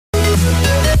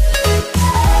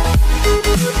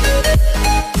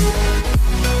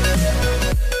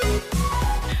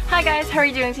how are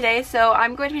you doing today? So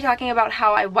I'm going to be talking about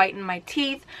how I whiten my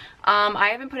teeth. I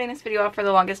have been putting this video off for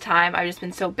the longest time. I've just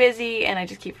been so busy and I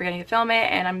just keep forgetting to film it,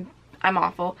 and I'm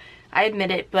awful. I admit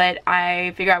it, but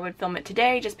I figured I would film it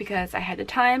today just because I had the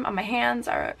time on my hands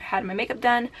or had my makeup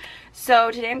done. So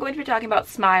today I'm going to be talking about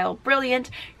SmileBrilliant.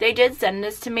 They did send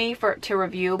this to me to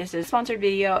review. This is a sponsored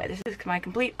video. This is my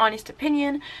complete honest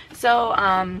opinion. So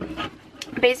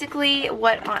basically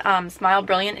what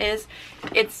SmileBrilliant is,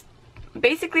 it's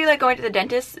basically like going to the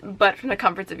dentist but from the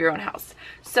comforts of your own house.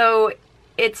 So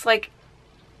it's like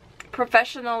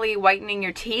professionally whitening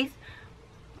your teeth,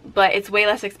 but it's way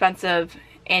less expensive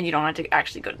and you don't have to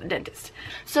actually go to the dentist.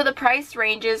 So the price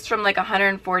ranges from like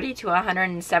 $140 to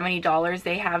 $170.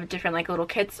 They have different like little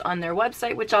kits on their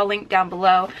website, which I'll link down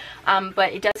below.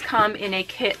 But it does come in a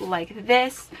kit like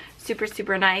this.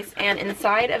 Super nice. And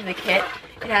inside of the kit,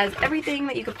 it has everything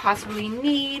that you could possibly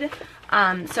need.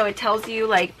 So it tells you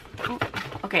like,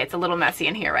 okay, it's a little messy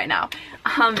in here right now.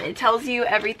 It tells you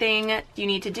everything you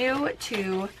need to do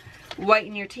to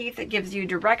whiten your teeth. It gives you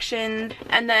directions,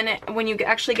 and then when you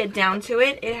actually get down to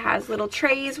it, it has little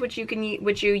trays which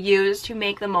you use to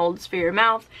make the molds for your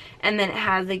mouth, and then it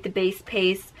has like the base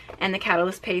paste and the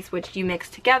catalyst paste which you mix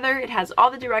together. It has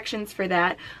all the directions for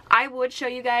that. I would show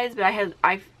you guys, but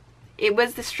it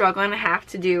was the struggle and I have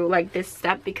to do like this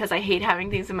step because I hate having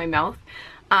things in my mouth.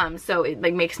 So it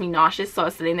like makes me nauseous, so I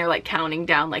was sitting there like counting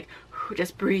down like,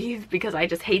 just breathe, because I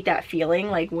just hate that feeling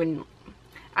like when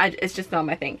it's just not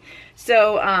my thing.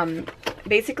 So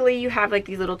basically you have like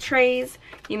these little trays,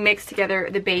 you mix together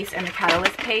the base and the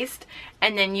catalyst paste,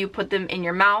 and then you put them in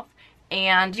your mouth.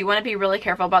 And you want to be really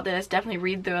careful about this. Definitely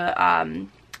read the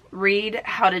read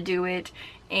how to do it,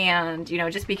 and you know,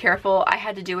 just be careful. I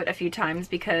had to do it a few times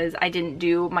because I didn't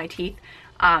do my teeth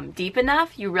deep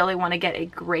enough. You really want to get a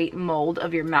great mold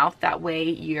of your mouth, that way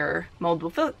your mold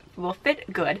will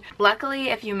fit good. Luckily,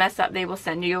 if you mess up, they will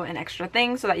send you an extra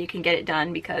thing so that you can get it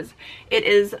done, because it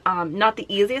is not the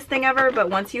easiest thing ever, but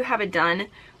once you have it done,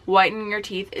 whitening your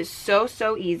teeth is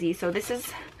so easy. So this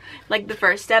is like the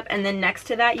first step, and then next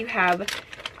to that you have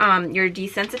your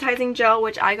desensitizing gel,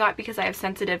 which I got because I have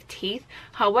sensitive teeth.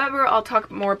 However, I'll talk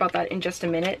more about that in just a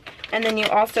minute. And then you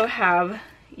also have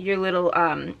your little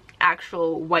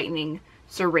actual whitening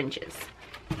syringes.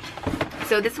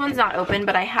 So this one's not open,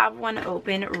 but I have one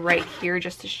open right here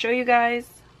just to show you guys.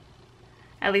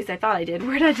 At least I thought I did.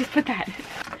 Where did I just put that?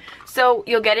 So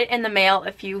you'll get it in the mail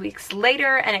a few weeks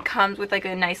later, and it comes with like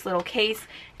a nice little case,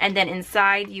 and then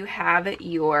inside you have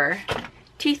your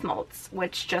teeth molds,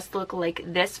 which just look like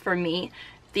this for me.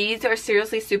 These are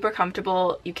seriously super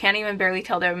comfortable. You can't even barely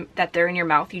tell them that they're in your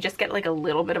mouth. You just get like a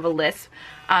little bit of a lisp.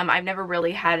 I've never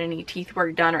really had any teeth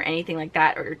work done or anything like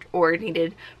that, or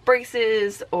needed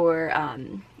braces or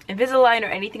Invisalign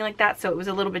or anything like that, so it was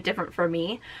a little bit different for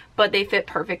me. But they fit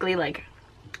perfectly. Like,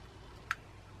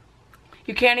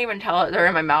 you can't even tell that they're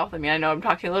in my mouth. I mean, I know I'm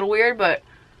talking a little weird, but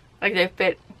like they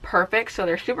fit perfect, so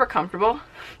they're super comfortable.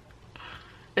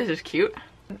 This is cute.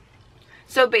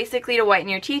 So basically, to whiten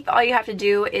your teeth, all you have to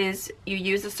do is you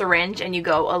use a syringe and you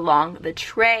go along the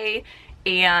tray,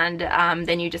 and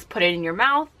then you just put it in your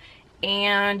mouth,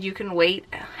 and you can wait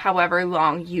however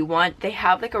long you want. They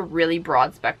have like a really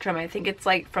broad spectrum. I think it's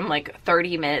like from like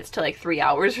 30 minutes to like 3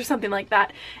 hours or something like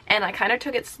that. And I kind of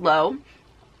took it slow.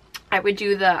 I would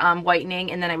do the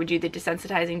whitening, and then I would do the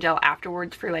desensitizing gel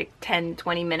afterwards for like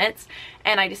 10-20 minutes.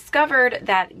 And I discovered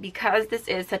that because this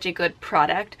is such a good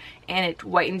product and it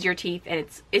whitens your teeth, and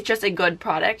it's just a good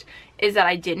product, is that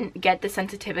I didn't get the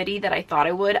sensitivity that I thought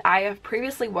I would. I have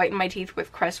previously whitened my teeth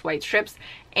with Crest white strips,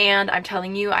 and I'm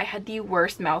telling you, I had the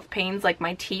worst mouth pains. Like,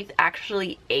 my teeth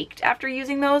actually ached after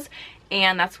using those,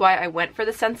 and that's why I went for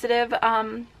the sensitive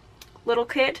little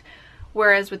kit.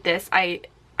 Whereas with this, I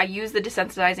used the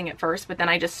desensitizing at first, but then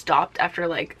I just stopped after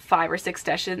like 5 or 6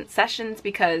 sessions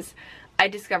because I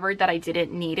discovered that I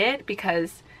didn't need it,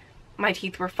 because my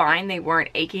teeth were fine. They weren't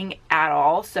aching at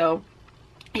all. So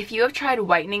if you have tried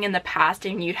whitening in the past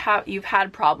and you've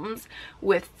had problems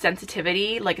with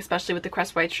sensitivity, like especially with the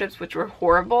Crest white strips, which were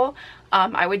horrible,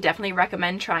 I would definitely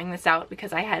recommend trying this out,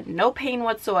 because I had no pain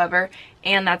whatsoever,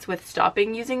 and that's with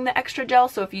stopping using the extra gel.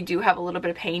 So if you do have a little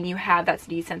bit of pain, you have that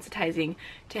desensitizing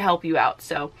to help you out.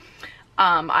 So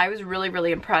I was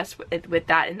really impressed with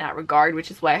that in that regard, which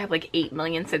is why I have like 8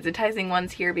 million sensitizing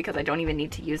ones here, because I don't even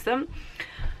need to use them.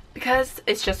 Because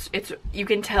you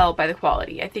can tell by the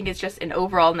quality. I think it's just an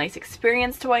overall nice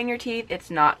experience to whiten your teeth.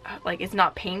 It's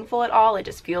not painful at all. It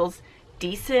just feels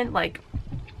decent. Like,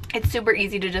 it's super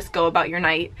easy to just go about your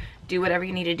night, do whatever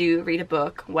you need to do, read a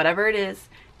book, whatever it is,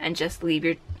 and just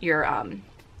leave your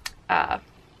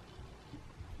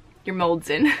molds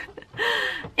in.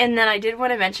 And then I did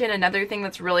want to mention another thing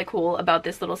that's really cool about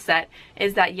this little set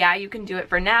is that, yeah, you can do it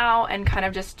for now and kind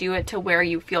of just do it to where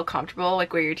you feel comfortable,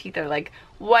 like where your teeth are like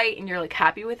white and you're like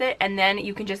happy with it, and then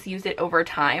you can just use it over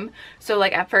time. So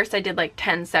like at first I did like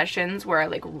 10 sessions where I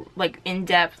like in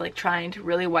depth, like trying to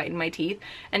really whiten my teeth,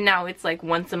 and now it's like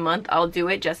once a month I'll do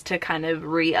it just to kind of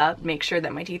re-up, make sure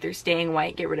that my teeth are staying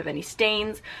white, get rid of any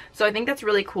stains. So I think that's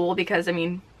really cool because, I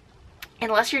mean,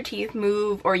 unless your teeth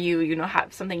move or you know,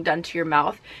 have something done to your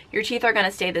mouth, your teeth are going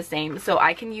to stay the same. So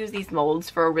I can use these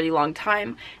molds for a really long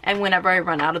time, and whenever I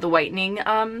run out of the whitening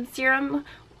serum,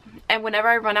 and whenever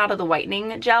I run out of the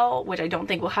whitening gel, which I don't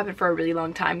think will happen for a really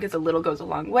long time because a little goes a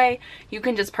long way, you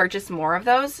can just purchase more of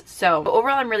those. So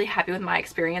overall, I'm really happy with my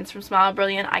experience from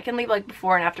SmileBrilliant. I can leave like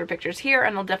before and after pictures here,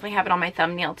 and I'll definitely have it on my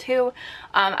thumbnail too.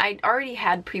 I already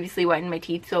had previously whitened my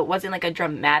teeth, so it wasn't like a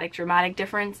dramatic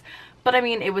difference. But I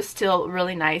mean, it was still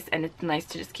really nice, and it's nice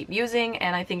to just keep using,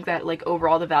 and I think that like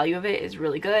overall the value of it is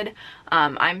really good.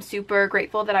 I'm super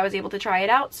grateful that I was able to try it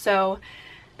out. So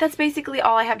that's basically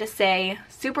all I have to say.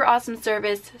 Super awesome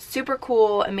service, super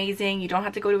cool, amazing. You don't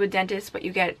have to go to a dentist, but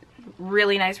you get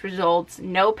really nice results,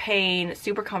 no pain,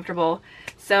 super comfortable.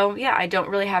 So yeah, I don't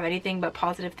really have anything but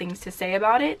positive things to say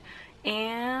about it.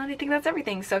 And I think that's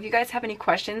everything. So if you guys have any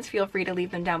questions, feel free to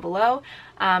leave them down below.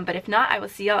 But if not, I will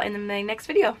see y'all in my next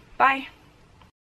video. Bye!